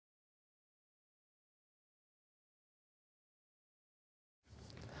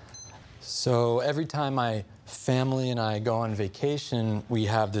So every time my family and I go on vacation, we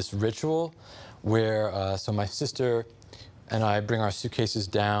have this ritual where, so my sister and I bring our suitcases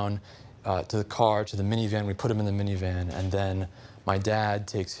down to the car, to the minivan. We put them in the minivan, and then my dad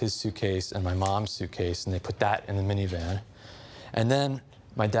takes his suitcase and my mom's suitcase, and they put that in the minivan. And then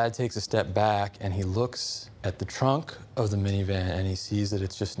my dad takes a step back, and he looks at the trunk of the minivan, and he sees that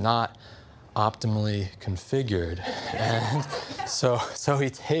it's just not optimally configured. And so he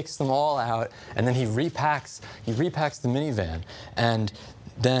takes them all out, and then he repacks the minivan. And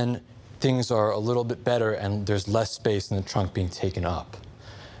then things are a little bit better, and there's less space in the trunk being taken up.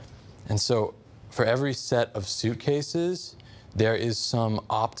 And so for every set of suitcases, there is some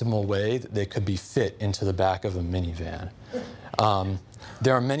optimal way that they could be fit into the back of a minivan.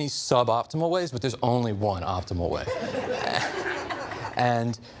 There are many suboptimal ways, but there's only one optimal way.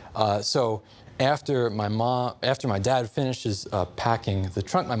 And so after my dad finishes packing the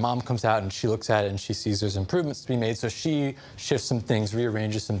trunk, my mom comes out and she looks at it and she sees there's improvements to be made. So she shifts some things,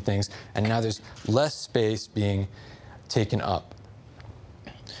 rearranges some things, and now there's less space being taken up.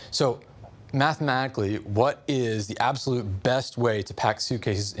 So mathematically, what is the absolute best way to pack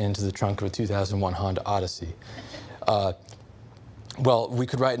suitcases into the trunk of a 2001 Honda Odyssey? Well, we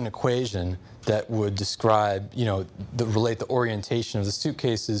could write an equation that would describe, relate the orientation of the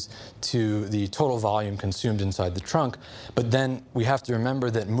suitcases to the total volume consumed inside the trunk. But then we have to remember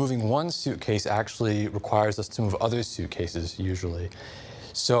that moving one suitcase actually requires us to move other suitcases, usually.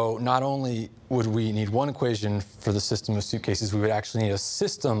 So not only would we need one equation for the system of suitcases, we would actually need a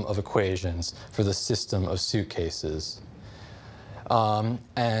system of equations for the system of suitcases.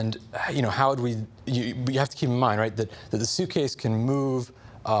 And how would we? You have to keep in mind, right, that the suitcase can move,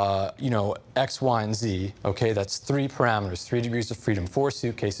 X, Y, and Z. Okay, that's 3 parameters, 3 degrees of freedom. 4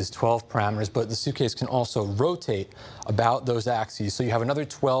 suitcases, 12 parameters. But the suitcase can also rotate about those axes, so you have another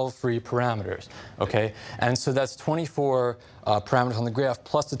 12 free parameters. Okay, and so that's 24 parameters on the graph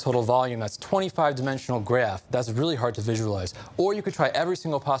plus the total volume. That's 25-dimensional graph. That's really hard to visualize. Or you could try every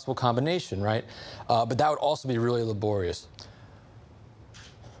single possible combination, right? But that would also be really laborious.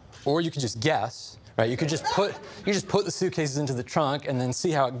 Or you could just guess, right? You could just put the suitcases into the trunk and then see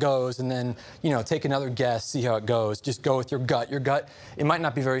how it goes, and then take another guess, see how it goes. Just go with your gut. Your gut, it might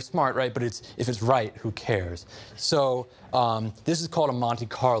not be very smart, right? But if it's right, who cares? So this is called a Monte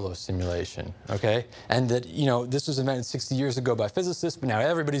Carlo simulation, okay? And that this was invented 60 years ago by physicists, but now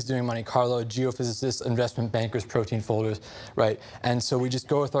everybody's doing Monte Carlo: geophysicists, investment bankers, protein folders, right? And so we just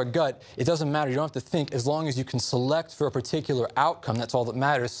go with our gut. It doesn't matter. You don't have to think. As long as you can select for a particular outcome, that's all that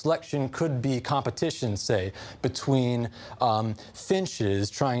matters. Selection could be competition, say, between finches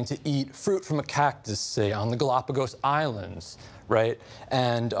trying to eat fruit from a cactus, say, on the Galapagos Islands, right?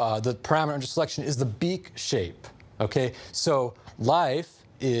 And the parameter under selection is the beak shape, okay? So life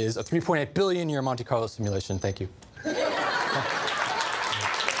is a 3.8 billion year Monte Carlo simulation. Thank you.